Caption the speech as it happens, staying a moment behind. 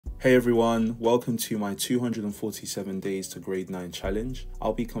Hey everyone, welcome to my 247 days to grade 9 challenge.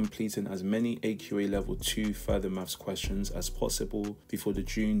 I'll be completing as many AQA level 2 further maths questions as possible before the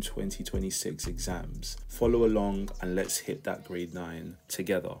June 2026 exams. Follow along and let's hit that grade 9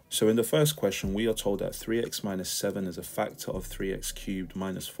 together. So in the first question, we are told that 3x minus 7 is a factor of 3x cubed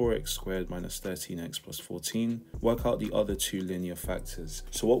minus 4x squared minus 13x plus 14. Work out the other two linear factors.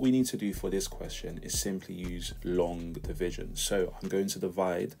 So what we need to do for this question is simply use long division. So I'm going to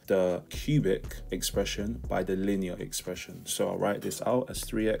divide the cubic expression by the linear expression. So I'll write this out as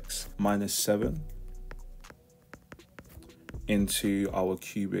 3x minus 7 into our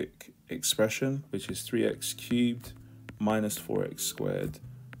cubic expression, which is 3x cubed minus 4x squared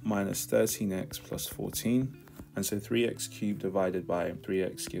minus 13x plus 14. And so 3x cubed divided by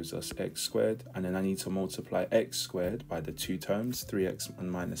 3x gives us x squared. And then I need to multiply x squared by the two terms, 3x and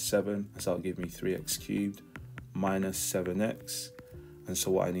minus 7. So that'll give me 3x cubed minus 7x. And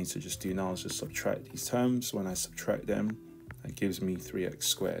so what I need to just do now is just subtract these terms. When I subtract them, that gives me 3x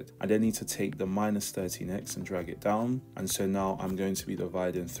squared. I then need to take the minus 13x and drag it down. And so now I'm going to be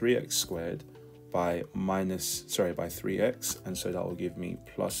dividing 3x squared by 3x. And so that will give me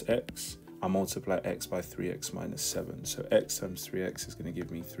plus x. I multiply x by 3x minus 7. So x times 3x is going to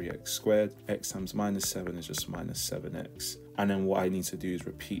give me 3x squared. X times minus 7 is just minus 7x. And then what I need to do is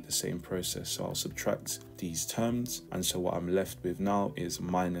repeat the same process. So I'll subtract these terms. And so what I'm left with now is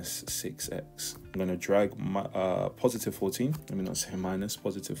minus 6x. I'm going to drag my positive 14, let me not say minus,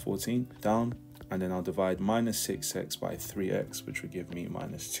 positive 14 down. And then I'll divide minus 6x by 3x, which will give me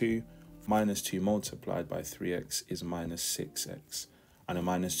minus 2. Minus 2 multiplied by 3x is minus 6x. And a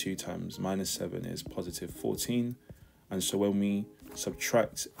minus 2 times minus 7 is positive 14. And so when we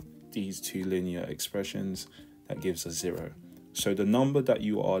subtract these two linear expressions, that gives us 0. So the number that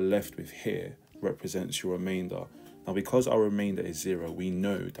you are left with here represents your remainder. Now, because our remainder is 0, we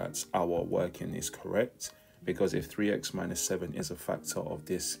know that our working is correct, because if 3x minus 7 is a factor of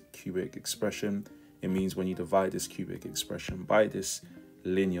this cubic expression, it means when you divide this cubic expression by this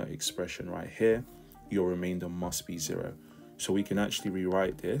linear expression right here, your remainder must be 0. So we can actually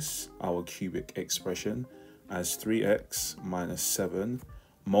rewrite this, our cubic expression, as 3x minus 7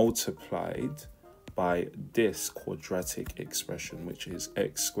 multiplied by this quadratic expression, which is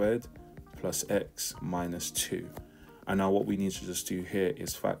x squared plus x minus 2. And now what we need to just do here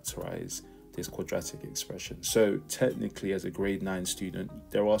is factorize this quadratic expression. So technically, as a grade 9 student,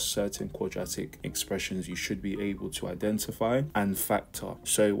 there are certain quadratic expressions you should be able to identify and factor.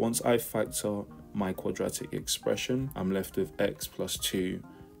 So once I factor my quadratic expression, I'm left with x plus 2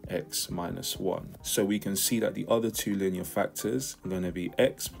 x minus 1. So we can see that the other two linear factors are going to be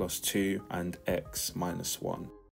x plus 2 and x minus 1.